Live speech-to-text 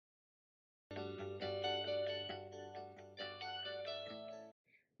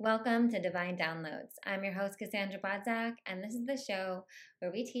Welcome to Divine Downloads. I'm your host, Cassandra Bodzak, and this is the show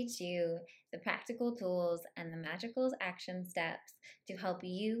where we teach you the practical tools and the magical action steps to help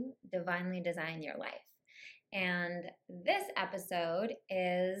you divinely design your life. And this episode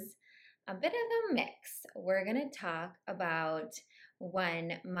is a bit of a mix. We're going to talk about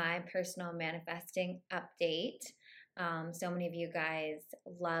my personal manifesting update. So many of you guys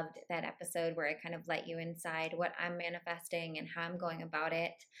loved that episode where I kind of let you inside what I'm manifesting and how I'm going about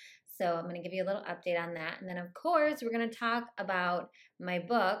it. So I'm going to give you a little update on that. And then, of course, we're going to talk about my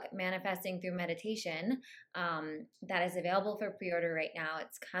book, Manifesting Through Meditation, that is available for pre-order right now.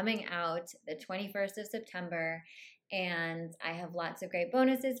 It's coming out the 21st of September, and I have lots of great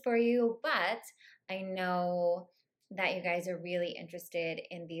bonuses for you, but I know that you guys are really interested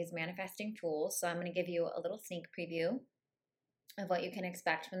in these manifesting tools. So I'm going to give you a little sneak preview of what you can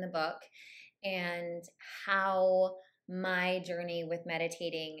expect from the book and how my journey with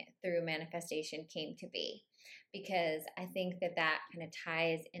meditating through manifestation came to be, because I think that kind of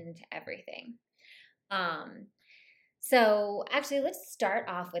ties into everything. So actually, let's start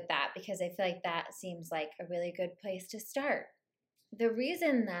off with that because I feel like that seems like a really good place to start. The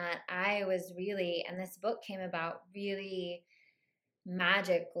reason that I was really, and this book came about really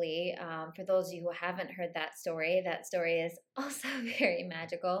magically, for those of you who haven't heard that story is also very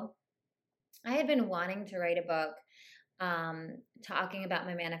magical. I had been wanting to write a book talking about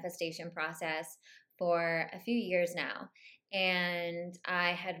my manifestation process for a few years now. And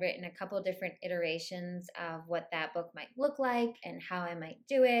I had written a couple different iterations of what that book might look like and how I might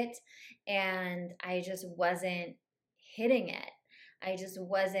do it. And I just wasn't hitting it. I just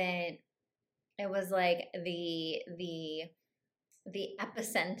wasn't, it was like the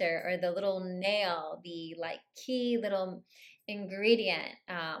epicenter or the little nail, the like key little ingredient.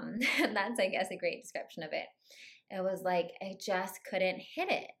 That's, I guess, a great description of it. It was like I just couldn't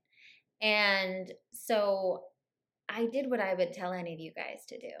hit it. And so I did what I would tell any of you guys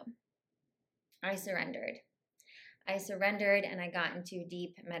to do. I surrendered. And I got into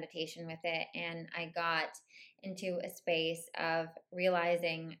deep meditation with it. And I got into a space of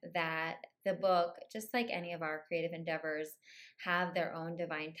realizing that the book, just like any of our creative endeavors, have their own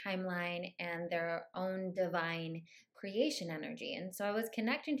divine timeline and their own divine creation energy. And so I was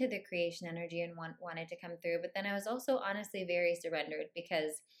connecting to the creation energy and wanted to come through. But then I was also honestly very surrendered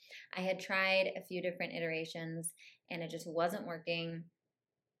because I had tried a few different iterations and it just wasn't working.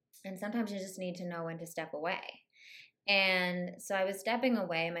 And sometimes you just need to know when to step away. And so I was stepping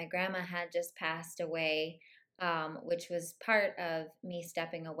away. My grandma had just passed away, which was part of me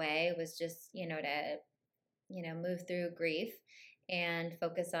stepping away, was just, to move through grief and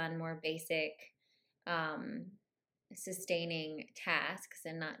focus on more basic um, sustaining tasks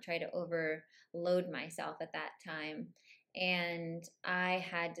and not try to overload myself at that time. And I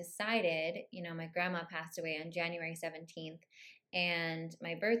had decided, my grandma passed away on January 17th, and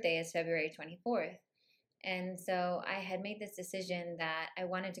my birthday is February 24th. And so I had made this decision that I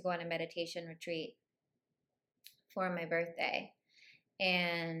wanted to go on a meditation retreat for my birthday.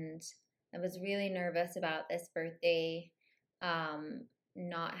 And I was really nervous about this birthday,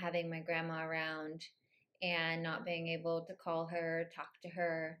 not having my grandma around and not being able to call her, talk to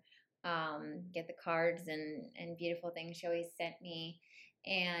her, get the cards and beautiful things she always sent me.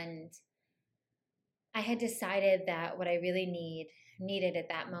 And I had decided that what I really needed at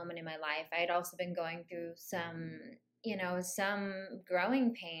that moment in my life. I had also been going through some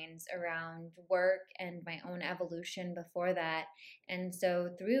growing pains around work and my own evolution before that. And so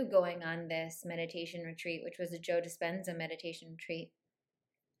through going on this meditation retreat, which was a Joe Dispenza meditation retreat,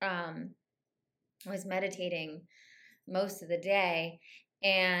 I was meditating most of the day,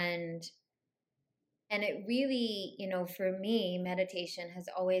 and it really, for me, meditation has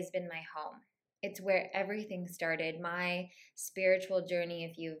always been my home. It's where everything started. My spiritual journey,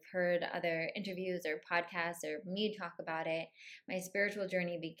 if you've heard other interviews or podcasts or me talk about it, my spiritual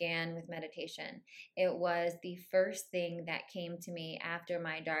journey began with meditation. It was the first thing that came to me after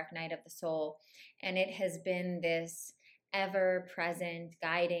my dark night of the soul. And it has been this ever present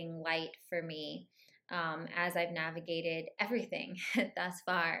guiding light for me as I've navigated everything thus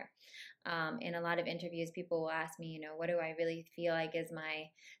far. In a lot of interviews, people will ask me, what do I really feel like is my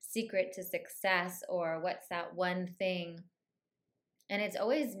secret to success, or what's that one thing? And it's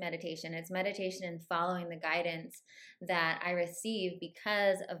always meditation. It's meditation and following the guidance that I receive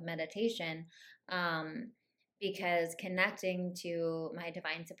because of meditation. Because connecting to my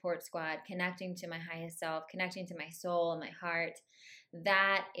divine support squad, connecting to my highest self, connecting to my soul and my heart,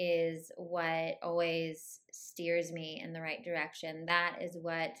 that is what always steers me in the right direction. That is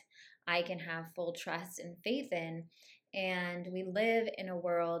what I can have full trust and faith in. And we live in a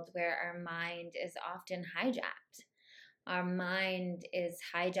world where our mind is often hijacked. Our mind is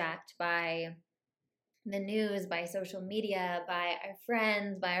hijacked by the news, by social media, by our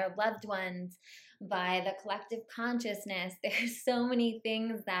friends, by our loved ones, by the collective consciousness. There's so many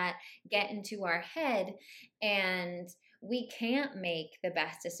things that get into our head, and we can't make the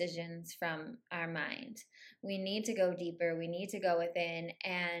best decisions from our mind. We need to go deeper, we need to go within,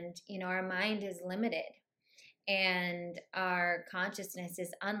 and our mind is limited and our consciousness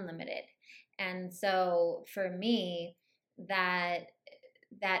is unlimited. And so for me, that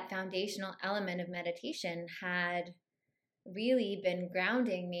foundational element of meditation had really been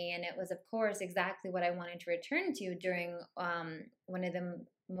grounding me. And it was, of course, exactly what I wanted to return to during one of the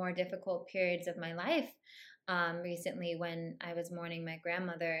more difficult periods of my life recently, when I was mourning my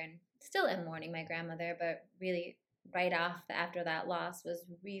grandmother, and still am mourning my grandmother, but really right off after that loss was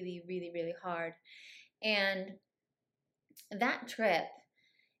really, really, really hard. And that trip,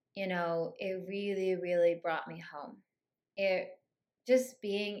 it really, really brought me home. It just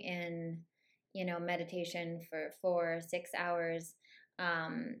being in, meditation for 4 or 6 hours,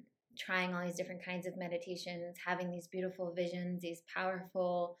 trying all these different kinds of meditations, having these beautiful visions, these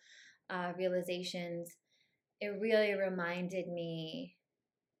powerful realizations. It really reminded me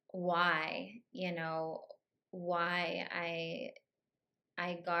why, why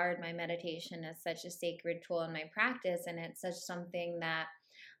I guard my meditation as such a sacred tool in my practice, and it's such something that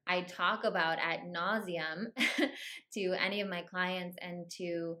I talk about ad nauseum to any of my clients and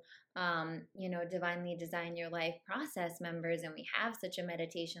to, Divinely Design Your Life process members. And we have such a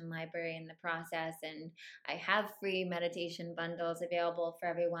meditation library in the process. And I have free meditation bundles available for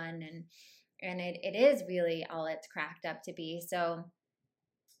everyone. And it is really all it's cracked up to be. So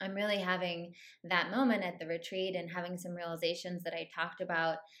I'm really having that moment at the retreat and having some realizations that I talked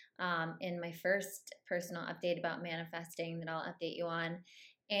about in my first personal update about manifesting that I'll update you on.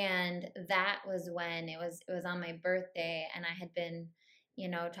 And that was when it was on my birthday, and I had been,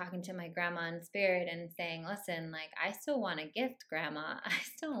 talking to my grandma in spirit and saying, listen, like, I still want a gift, grandma.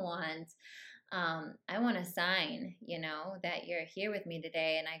 I want a sign, that you're here with me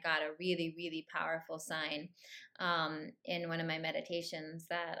today. And I got a really, really powerful sign in one of my meditations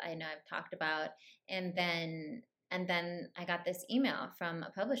that I know I've talked about. And then I got this email from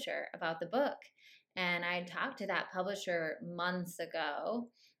a publisher about the book. And I talked to that publisher months ago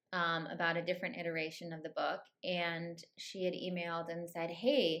about a different iteration of the book. And she had emailed and said,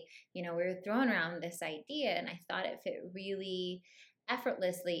 hey, we were throwing around this idea, and I thought it fit really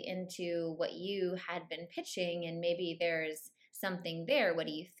effortlessly into what you had been pitching, and maybe there's something there. What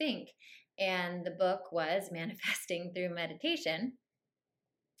do you think? And the book was Manifesting Through Meditation.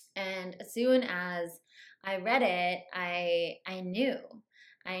 And as soon as I read it, I knew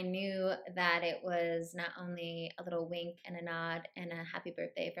that it was not only a little wink and a nod and a happy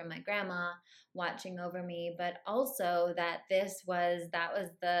birthday from my grandma watching over me, but also that that was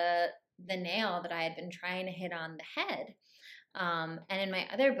the nail that I had been trying to hit on the head. And in my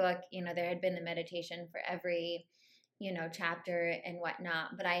other book, there had been the meditation for every, chapter and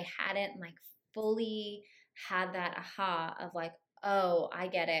whatnot, but I hadn't like fully had that aha of like, oh, I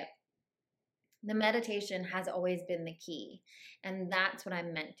get it. The meditation has always been the key, and that's what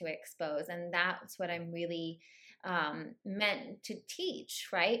I'm meant to expose, and that's what I'm really meant to teach,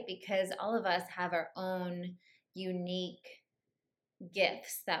 right? Because all of us have our own unique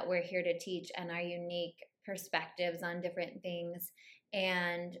gifts that we're here to teach, and our unique perspectives on different things.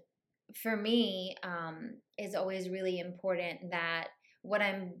 And for me, is always really important that what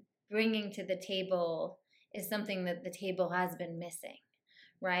I'm bringing to the table is something that the table has been missing,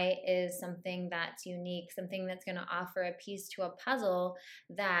 right? Is something that's unique, something that's going to offer a piece to a puzzle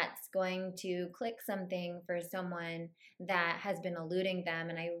that's going to click something for someone that has been eluding them.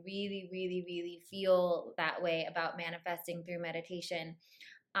 And I really, really, really feel that way about manifesting through meditation.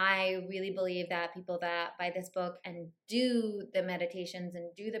 I really believe that people that buy this book and do the meditations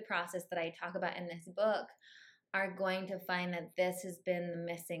and do the process that I talk about in this book are going to find that this has been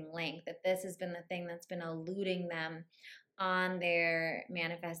the missing link, that this has been the thing that's been eluding them on their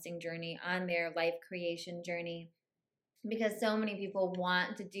manifesting journey, on their life creation journey. Because so many people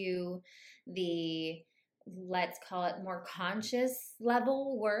want to do the, let's call it, more conscious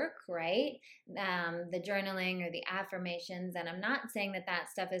level work, right? The journaling or the affirmations. And I'm not saying that that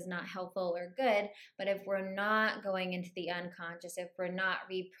stuff is not helpful or good, but if we're not going into the unconscious, if we're not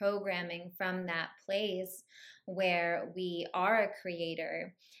reprogramming from that place where we are a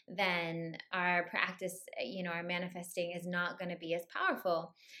creator, then our practice, our manifesting is not going to be as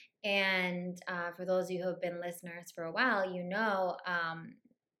powerful. And for those of you who have been listeners for a while,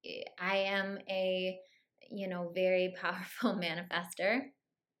 I am very powerful manifester.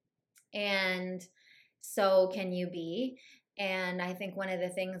 And so can you be. And I think one of the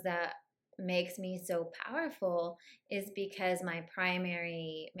things that makes me so powerful is because my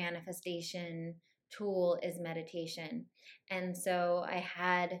primary manifestation tool is meditation. And so I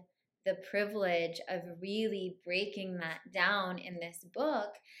had the privilege of really breaking that down in this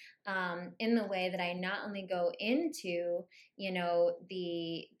book, in the way that I not only go into,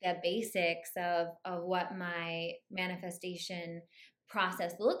 the basics of what my manifestation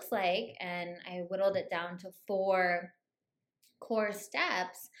process looks like, and I whittled it down to 4 core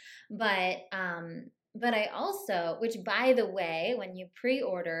steps, but I also, which by the way, when you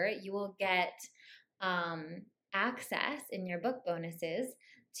pre-order, you will get access in your book bonuses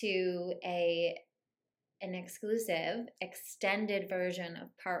to an exclusive extended version of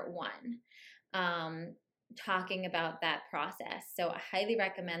part 1, talking about that process. So I highly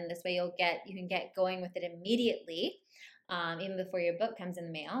recommend. This way you can get going with it immediately, even before your book comes in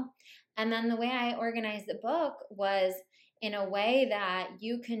the mail. And then the way I organized the book was in a way that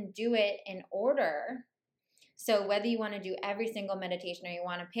you can do it in order. So whether you want to do every single meditation or you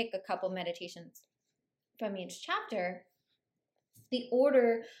want to pick a couple meditations from each chapter, the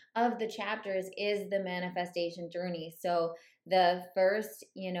order of the chapters is the manifestation journey. So the first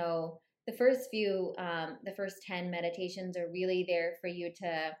 10 meditations are really there for you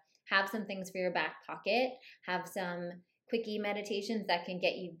to have some things for your back pocket, have some quickie meditations that can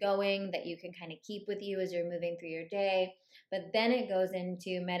get you going, that you can kind of keep with you as you're moving through your day. But then it goes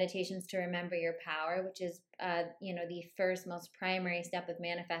into meditations to remember your power, which is, the first most primary step of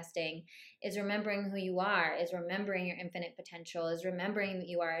manifesting, is remembering who you are, is remembering your infinite potential, is remembering that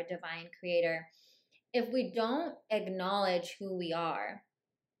you are a divine creator. If we don't acknowledge who we are,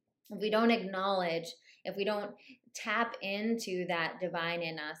 if we don't tap into that divine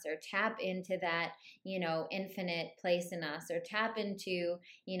in us, or tap into that, infinite place in us, or tap into,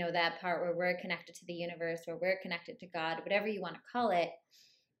 that part where we're connected to the universe, where we're connected to God, whatever you want to call it,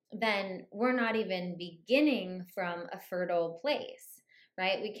 then we're not even beginning from a fertile place,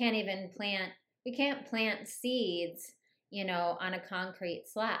 right? We can't plant seeds, on a concrete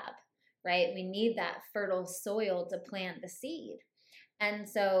slab, right? We need that fertile soil to plant the seed. And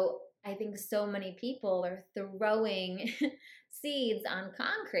so I think so many people are throwing seeds on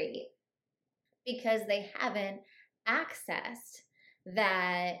concrete because they haven't accessed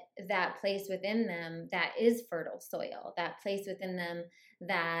that place within them that is fertile soil, that place within them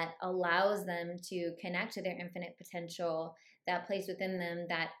that allows them to connect to their infinite potential, that place within them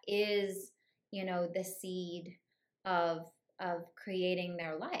that is, the seed of creating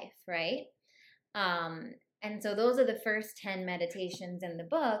their life, right? And so those are the first 10 meditations in the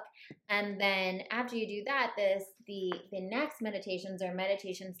book. And then after you do that, the next meditations are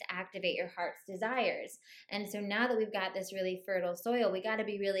meditations to activate your heart's desires. And so now that we've got this really fertile soil, we got to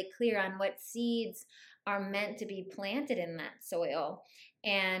be really clear on what seeds are meant to be planted in that soil.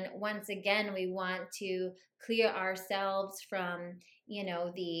 And once again, we want to clear ourselves from,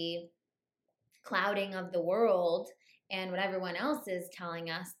 the clouding of the world and what everyone else is telling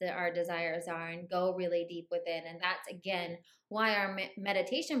us that our desires are, and go really deep within. And that's, again, why our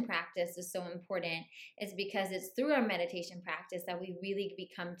meditation practice is so important, is because it's through our meditation practice that we really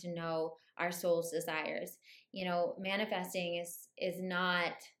become to know our soul's desires. Manifesting is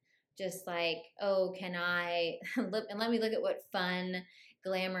not just like, oh, can I look, and let me look at what fun,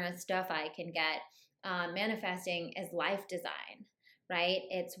 glamorous stuff I can get. Manifesting is life design, right?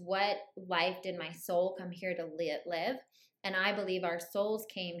 It's what life did my soul come here to live. And I believe our souls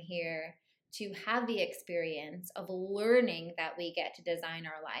came here to have the experience of learning that we get to design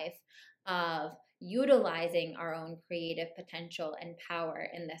our life, of utilizing our own creative potential and power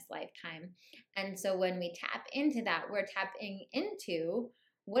in this lifetime. And so when we tap into that, we're tapping into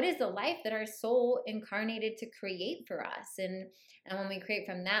what is the life that our soul incarnated to create for us. And when we create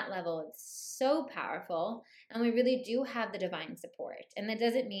from that level, it's so powerful. And we really do have the divine support. And that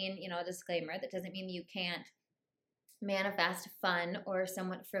doesn't mean, a disclaimer, that doesn't mean you can't manifest fun or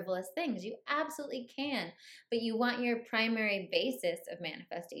somewhat frivolous things. You absolutely can. But you want your primary basis of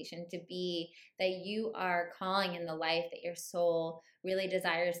manifestation to be that you are calling in the life that your soul really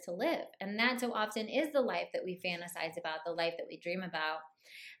desires to live. And that so often is the life that we fantasize about, the life that we dream about.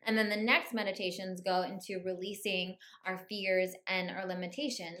 And then the next meditations go into releasing our fears and our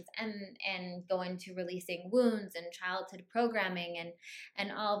limitations, and go into releasing wounds and childhood programming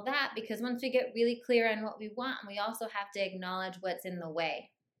and all of that. Because once we get really clear on what we want, we also have to acknowledge what's in the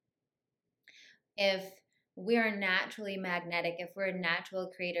way. If we are naturally magnetic, if we're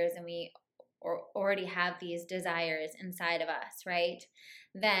natural creators and we already have these desires inside of us, right?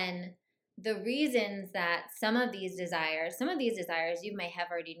 Then the reasons that some of these desires you may have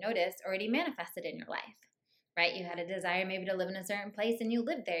already noticed already manifested in your life, right? You had a desire maybe to live in a certain place and you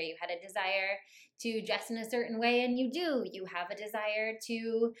live there. You had a desire to dress in a certain way and you do. You have a desire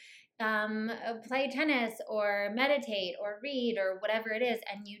to play tennis or meditate or read or whatever it is,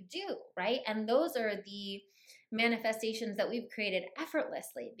 and you do, right? And those are the manifestations that we've created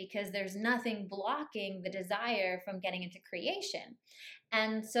effortlessly because there's nothing blocking the desire from getting into creation.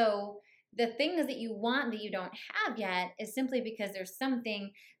 And so the things that you want that you don't have yet is simply because there's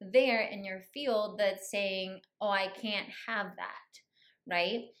something there in your field that's saying, oh, I can't have that,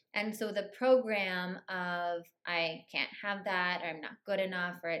 right? And so the program of I can't have that, or I'm not good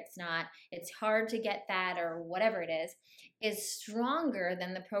enough, or it's hard to get that, or whatever it is stronger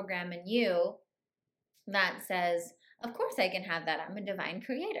than the program in you that says, of course I can have that. I'm a divine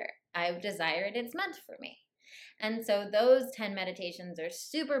creator. I desire it. It's meant for me. And so those 10 meditations are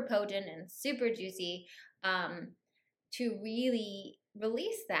super potent and super juicy to really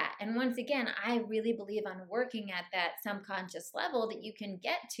release that. And once again, I really believe on working at that subconscious level that you can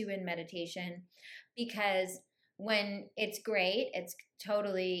get to in meditation, because when it's great, it's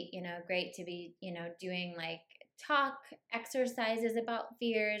totally, great to be, doing like talk exercises about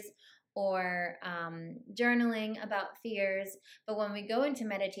fears or journaling about fears. But when we go into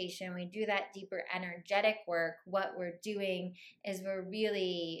meditation, we do that deeper energetic work. What we're doing is we're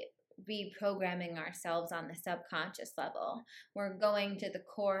really reprogramming ourselves on the subconscious level. We're going to the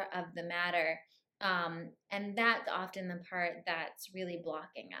core of the matter. And that's often the part that's really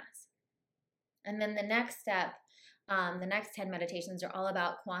blocking us. And then the next step, the next 10 meditations are all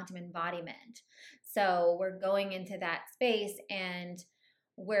about quantum embodiment. So we're going into that space and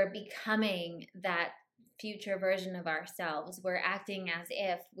we're becoming that future version of ourselves. We're acting as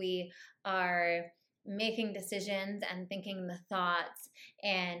if we are making decisions and thinking the thoughts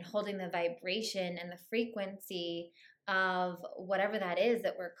and holding the vibration and the frequency of whatever that is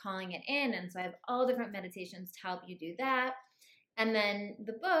that we're calling it in. And so I have all different meditations to help you do that. And then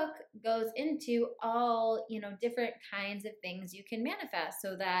the book goes into all, different kinds of things you can manifest,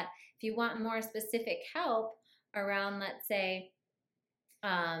 so that if you want more specific help around, let's say,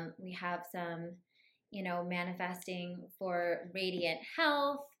 we have some, manifesting for radiant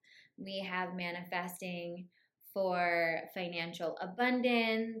health. We have manifesting for financial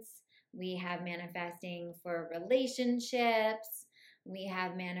abundance. We have manifesting for relationships. We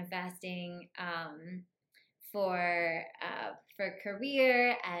have manifesting for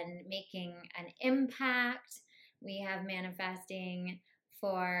career and making an impact. We have manifesting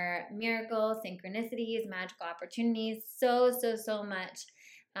for miracles, synchronicities, magical opportunities, so much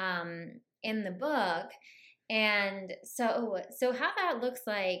in the book. And so how that looks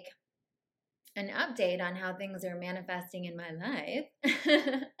like an update on how things are manifesting in my life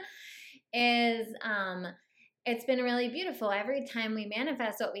is it's been really beautiful. Every time we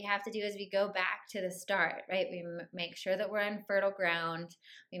manifest, what we have to do is we go back to the start, right? We make sure that we're on fertile ground.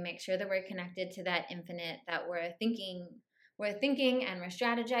 We make sure that we're connected to that infinite, that we're thinking and we're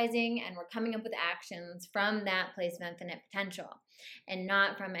strategizing and we're coming up with actions from that place of infinite potential and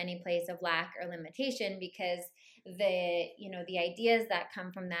not from any place of lack or limitation, because the ideas that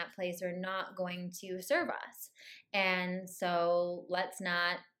come from that place are not going to serve us. And so let's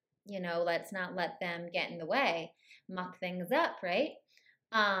not let them get in the way, muck things up, right?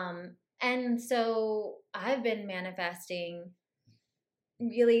 And so I've been manifesting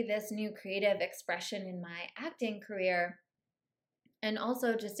really this new creative expression in my acting career, and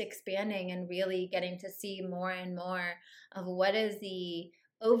also just expanding and really getting to see more and more of what is the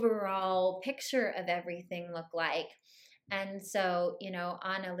overall picture of everything look like. And so,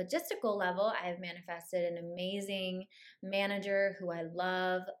 on a logistical level, I've manifested an amazing manager who I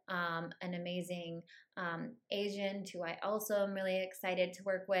love, an amazing agent who I also am really excited to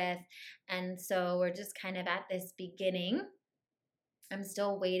work with. And so we're just kind of at this beginning. I'm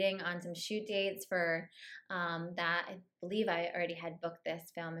still waiting on some shoot dates for that. I believe I already had booked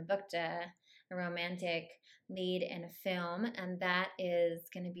this film. I booked a romantic lead in a film, and that is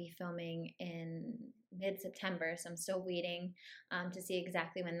going to be filming in mid-September. So I'm still waiting to see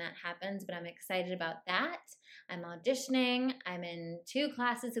exactly when that happens, but I'm excited about that. I'm auditioning. I'm in 2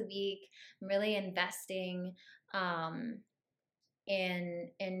 classes a week. I'm really investing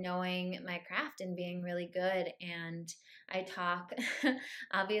in knowing my craft and being really good. And I talk,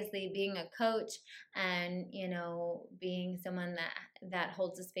 obviously being a coach and, being someone that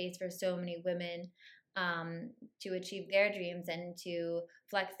holds a space for so many women to achieve their dreams and to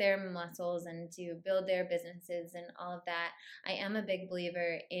flex their muscles and to build their businesses and all of that. I am a big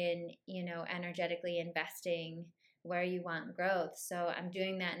believer in, energetically investing where you want growth. So I'm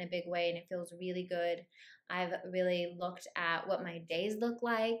doing that in a big way and it feels really good. I've really looked at what my days look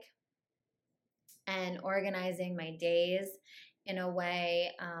like and organizing my days in a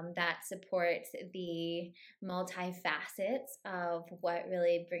way that supports the multifacets of what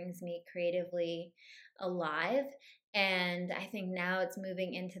really brings me creatively alive. And I think now it's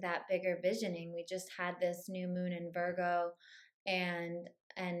moving into that bigger visioning. We just had this new moon in Virgo, and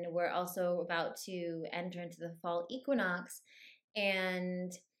we're also about to enter into the fall equinox.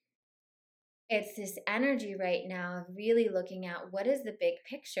 And it's this energy right now of really looking at what is the big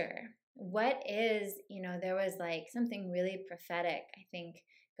picture. What is, there was like something really prophetic, I think,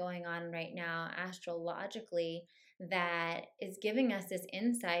 going on right now astrologically that is giving us this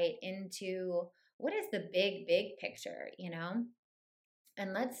insight into what is the big picture.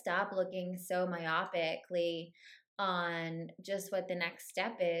 And let's stop looking so myopically on just what the next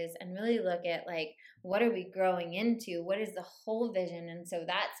step is and really look at like what are we growing into, what is the whole vision. And so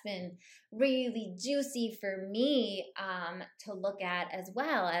that's been really juicy for me to look at, as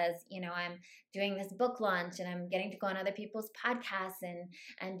well as I'm doing this book launch and I'm getting to go on other people's podcasts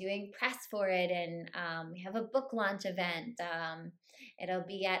and doing press for it. And we have a book launch event. It'll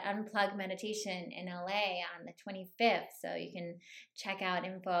be at Unplug Meditation in LA on the 25th. So you can check out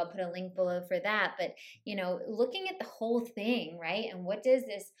info. I'll put a link below for that. But, looking at the whole thing, right? And what does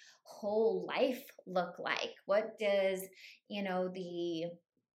this whole life look like? What does,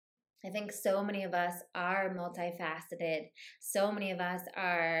 I think so many of us are multifaceted. So many of us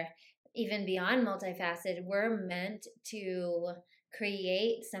are even beyond multifaceted. We're meant to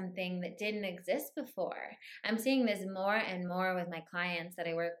create something that didn't exist before. I'm seeing this more and more with my clients that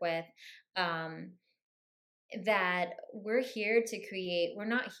I work with. That we're here to create. We're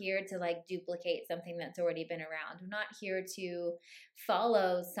not here to like duplicate something that's already been around. We're not here to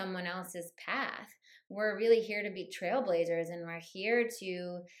follow someone else's path. We're really here to be trailblazers, and we're here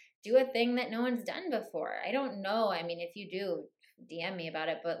to do a thing that no one's done before. I don't know. I mean, if you do, DM me about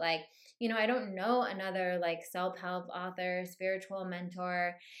it, but like, I don't know another like self-help author, spiritual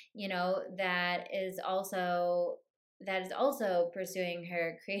mentor, that is also pursuing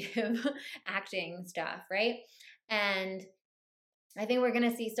her creative acting stuff, right? And I think we're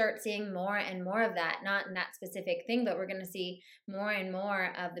going to start seeing more and more of that, not in that specific thing, but we're going to see more and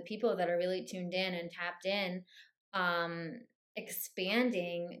more of the people that are really tuned in and tapped in,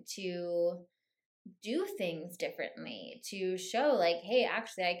 expanding to do things differently, to show like, hey,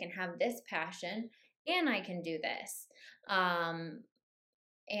 actually I can have this passion and I can do this.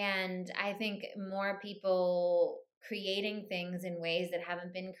 And I think more people creating things in ways that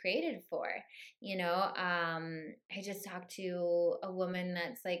haven't been created for. I just talked to a woman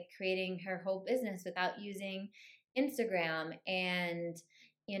that's like creating her whole business without using Instagram, and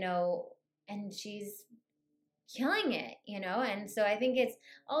you know and she's killing it. And so I think it's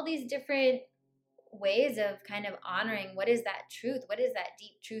all these different ways of kind of honoring what is that truth, what is that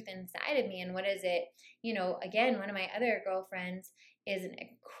deep truth inside of me, and what is it. Again, one of my other girlfriends is an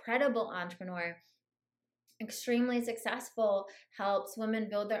incredible entrepreneur, extremely successful, helps women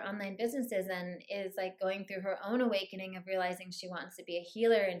build their online businesses, and is like going through her own awakening of realizing she wants to be a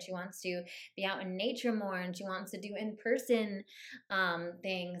healer and she wants to be out in nature more and she wants to do in-person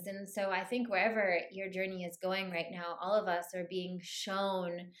things. And so I think wherever your journey is going right now, all of us are being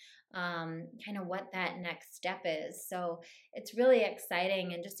shown kind of what that next step is. So it's really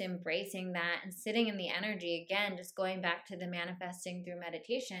exciting, and just embracing that and sitting in the energy. Again, just going back to the manifesting through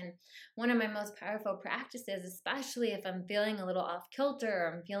meditation, one of my most powerful practices, especially if I'm feeling a little off kilter,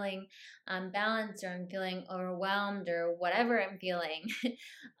 or I'm feeling unbalanced, or I'm feeling overwhelmed, or whatever I'm feeling,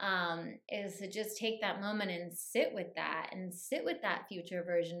 is to just take that moment and sit with that, and sit with that future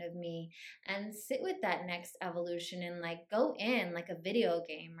version of me, and sit with that next evolution, and like go in like a video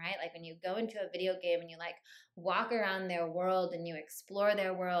game, right? Like when you go into a video game and you like walk around their world and you explore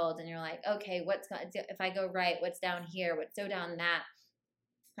their world, and you're like, okay, if I go right, what's down here, what's so down that.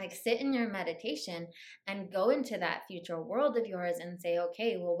 Like sit in your meditation and go into that future world of yours and say,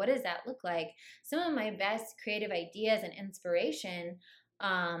 okay, well, what does that look like? Some of my best creative ideas and inspiration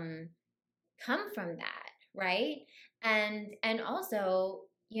come from that, right? And also,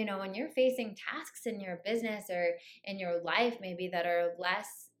 when you're facing tasks in your business or in your life maybe that are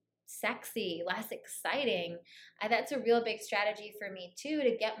less sexy, less exciting, that's a real big strategy for me too,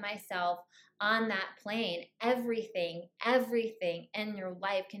 to get myself on that plane. Everything in your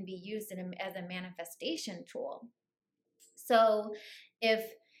life can be used as a manifestation tool. So if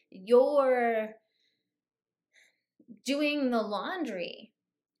you're doing the laundry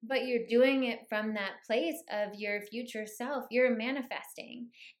but you're doing it from that place of your future self. You're manifesting.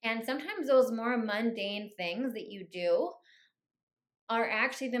 And sometimes those more mundane things that you do are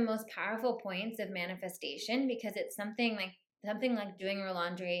actually the most powerful points of manifestation, because it's something like doing your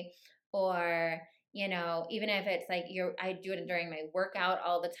laundry, or even if it's like I do it during my workout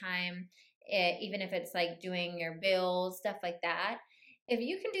all the time, even if it's like doing your bills, stuff like that. If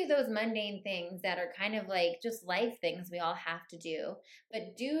you can do those mundane things that are kind of like just life things we all have to do,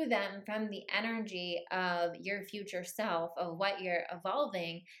 but do them from the energy of your future self, of what you're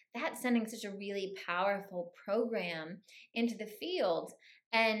evolving, that's sending such a really powerful program into the field.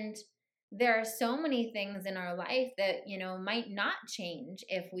 And there are so many things in our life that might not change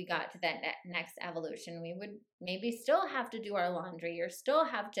if we got to that next evolution. We would maybe still have to do our laundry, or still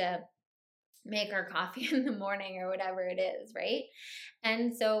have to make our coffee in the morning, or whatever it is, right?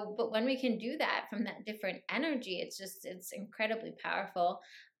 And so, but when we can do that from that different energy, it's incredibly powerful.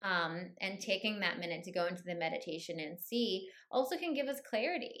 And taking that minute to go into the meditation and see also can give us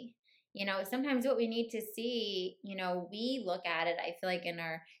clarity. Sometimes what we need to see, we look at it, I feel like in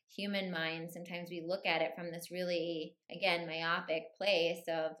our human mind, sometimes we look at it from this really, again, myopic place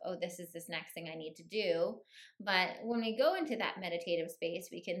of, oh, this is this next thing I need to do. But when we go into that meditative space,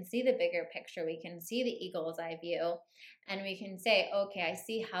 we can see the bigger picture. We can see the eagle's eye view, and we can say, okay, I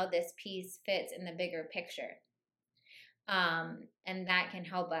see how this piece fits in the bigger picture. And that can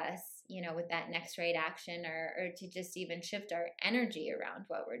help us, with that next right action, or to just even shift our energy around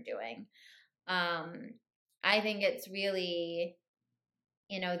what we're doing. I think it's really,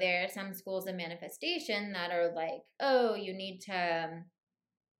 there are some schools of manifestation that are like, oh, you need to,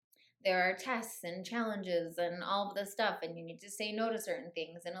 there are tests and challenges and all of this stuff, and you need to say no to certain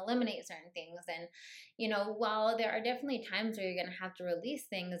things and eliminate certain things. And while there are definitely times where you're going to have to release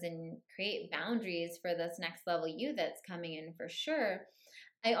things and create boundaries for this next level you that's coming in, for sure,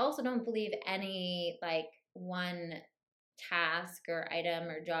 I also don't believe any like one task or item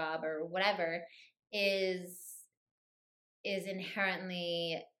or job or whatever is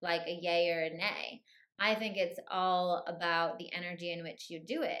inherently like a yay or a nay. I think it's all about the energy in which you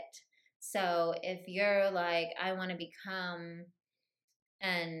do it. So if you're like, I want to become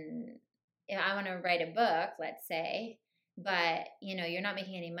if I want to write a book, let's say, but you're not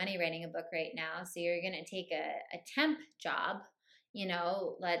making any money writing a book right now, so you're going to take a temp job,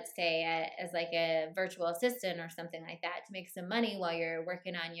 let's say as like a virtual assistant or something like that, to make some money while you're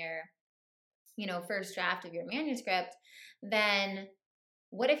working on your first draft of your manuscript. Then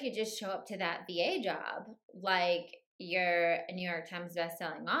what if you just show up to that VA job like you're a New York Times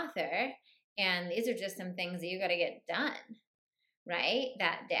bestselling author, and these are just some things that you got to get done, right,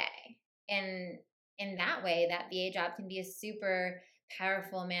 that day. And in that way, that VA job can be a super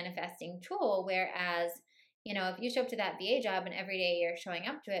powerful manifesting tool. Whereas, if you show up to that VA job and every day you're showing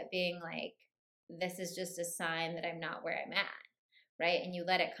up to it being like, this is just a sign that I'm not where I'm at, right? And you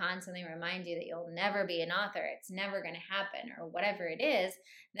let it constantly remind you that you'll never be an author, it's never going to happen, or whatever it is,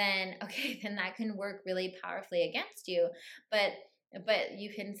 then okay, then that can work really powerfully against you. But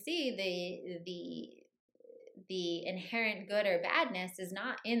you can see the inherent good or badness is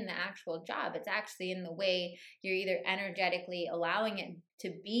not in the actual job. It's actually in the way you're either energetically allowing it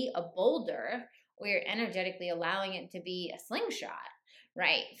to be a boulder, or you're energetically allowing it to be a slingshot,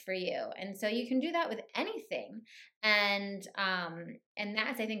 right, for you. And so you can do that with anything. And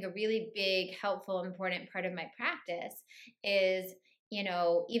that's, I think, a really big, helpful, important part of my practice is,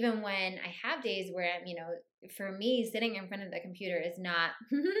 even when I have days where I'm, for me, sitting in front of the computer is not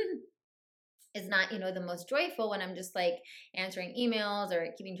the most joyful, when I'm just like answering emails or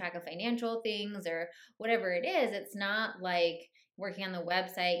keeping track of financial things or whatever it is. It's not like working on the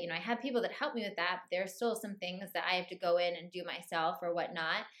website. I have people that help me with that, but there are still some things that I have to go in and do myself or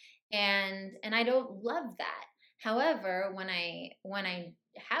whatnot. And I don't love that. However, when I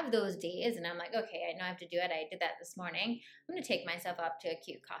have those days and I'm like, okay, I know I have to do it. I did that this morning. I'm going to take myself up to a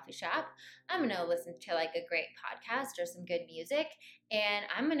cute coffee shop. I'm going to listen to like a great podcast or some good music. And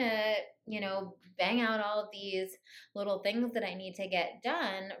I'm going to, bang out all of these little things that I need to get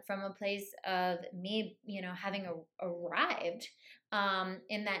done from a place of me, having arrived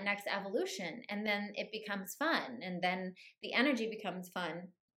in that next evolution. And then it becomes fun. And then the energy becomes fun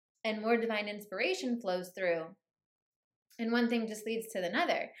and more divine inspiration flows through. And one thing just leads to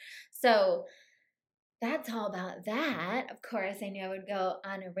another. So that's all about that. Of course, I knew I would go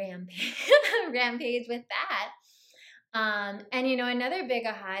on a rampage with that. And another big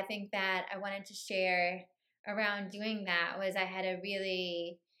aha I think that I wanted to share around doing that was I had a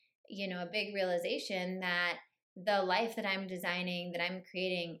really, a big realization that the life that I'm designing, that I'm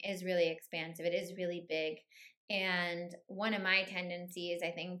creating is really expansive. It is really big. And one of my tendencies,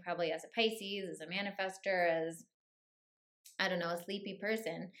 I think probably as a Pisces, as a manifester, as, I don't know, a sleepy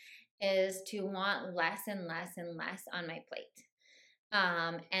person, is to want less and less and less on my plate.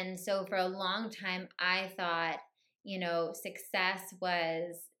 And so for a long time, I thought, success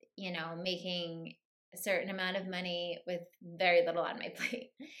was, making a certain amount of money with very little on my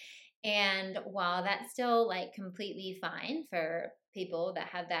plate. And while that's still like completely fine for people that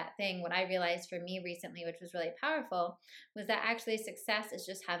have that thing, what I realized for me recently, which was really powerful, was that actually success is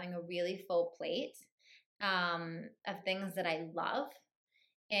just having a really full plate of things that I love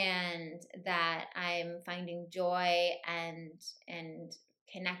and that I'm finding joy and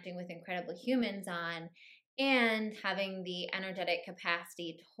connecting with incredible humans on, and having the energetic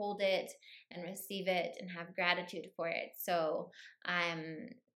capacity to hold it and receive it and have gratitude for it. So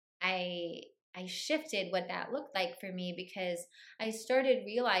I I shifted what that looked like for me because I started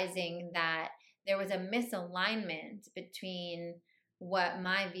realizing that there was a misalignment between what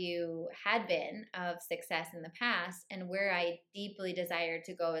my view had been of success in the past and where I deeply desired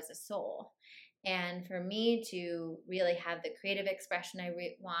to go as a soul. And for me to really have the creative expression I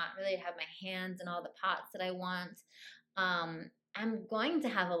want, really to have my hands in all the pots that I want, I'm going to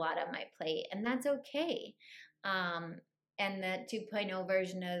have a lot on my plate, and that's okay. Um, and the 2.0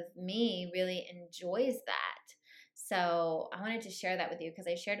 version of me really enjoys that. So I wanted to share that with you because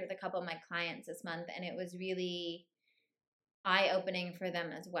I shared it with a couple of my clients this month, and it was really eye opening for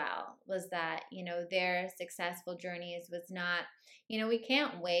them as well. Was that, their successful journeys was not, we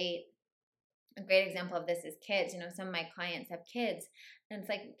can't wait. A great example of this is kids. Some of my clients have kids, and it's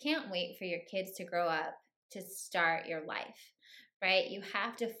like, you can't wait for your kids to grow up to start your life, right? You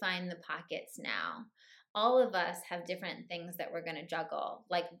have to find the pockets now. All of us have different things that we're going to juggle,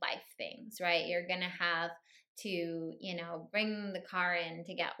 like life things, right? You're going to have to, bring the car in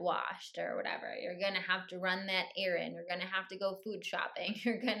to get washed or whatever. You're going to have to run that errand. You're going to have to go food shopping.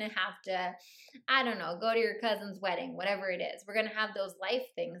 You're going to have to, I don't know, go to your cousin's wedding, whatever it is. We're going to have those life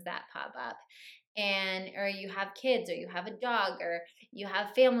things that pop up. And, or you have kids, or you have a dog, or you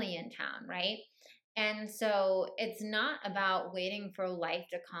have family in town, right? And so it's not about waiting for life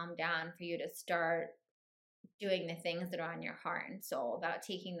to calm down for you to start doing the things that are on your heart and soul, about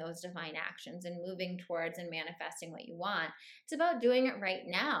taking those divine actions and moving towards and manifesting what you want. It's about doing it right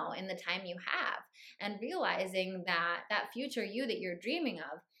now in the time you have, and realizing that that future you that you're dreaming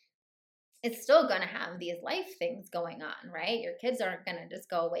of, it's still going to have these life things going on, right? Your kids aren't going to just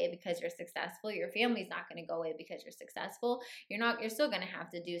go away because you're successful. Your family's not going to go away because you're successful. You're still going to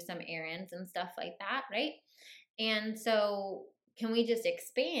have to do some errands and stuff like that, right? And so can we just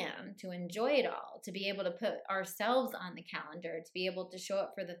expand to enjoy it all, to be able to put ourselves on the calendar, to be able to show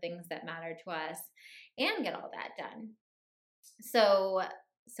up for the things that matter to us and get all that done? So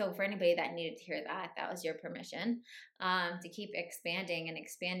for anybody that needed to hear that, that was your permission, to keep expanding and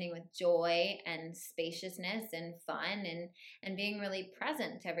expanding with joy and spaciousness and fun, and being really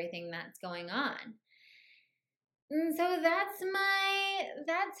present to everything that's going on. And so that's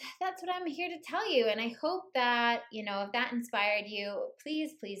what I'm here to tell you. And I hope that, if that inspired you,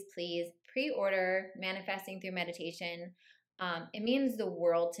 please, please, please pre-order Manifesting Through Meditation. It means the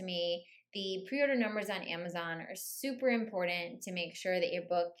world to me. The pre-order numbers on Amazon are super important to make sure that your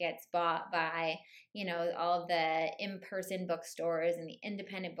book gets bought by, all of the in-person bookstores and the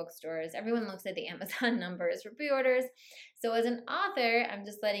independent bookstores. Everyone looks at the Amazon numbers for pre-orders. So as an author, I'm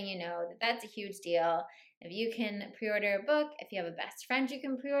just letting you know that that's a huge deal. If you can pre-order a book, if you have a best friend you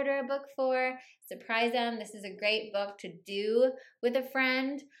can pre-order a book for, surprise them. This is a great book to do with a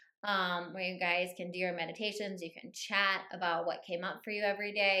friend, where you guys can do your meditations. You can chat about what came up for you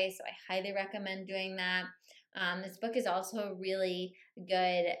every day. So I highly recommend doing that. This book is also a really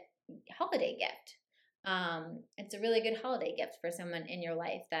good holiday gift. It's a really good holiday gift for someone in your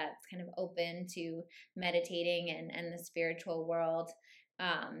life that's kind of open to meditating and the spiritual world.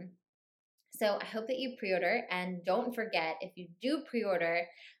 So I hope that you pre-order, and don't forget, if you do pre-order,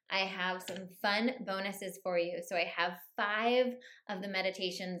 I have some fun bonuses for you. So I have 5 of the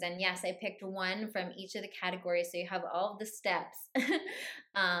meditations, and yes, I picked one from each of the categories, so you have all of the steps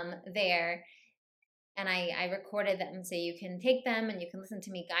there. And I recorded them so you can take them and you can listen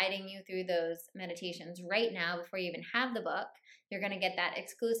to me guiding you through those meditations right now before you even have the book. You're going to get that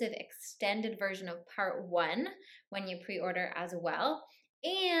exclusive extended version of part 1 when you pre-order as well.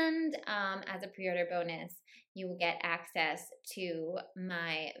 And as a pre-order bonus, you will get access to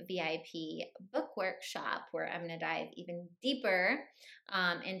my VIP book workshop where I'm going to dive even deeper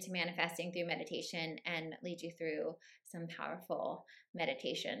into manifesting through meditation and lead you through some powerful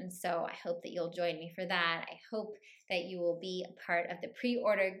meditation. So I hope that you'll join me for that. I hope that you will be a part of the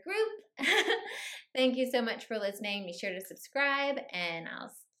pre-order group. Thank you so much for listening. Be sure to subscribe, and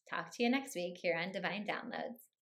I'll talk to you next week here on Divine Downloads.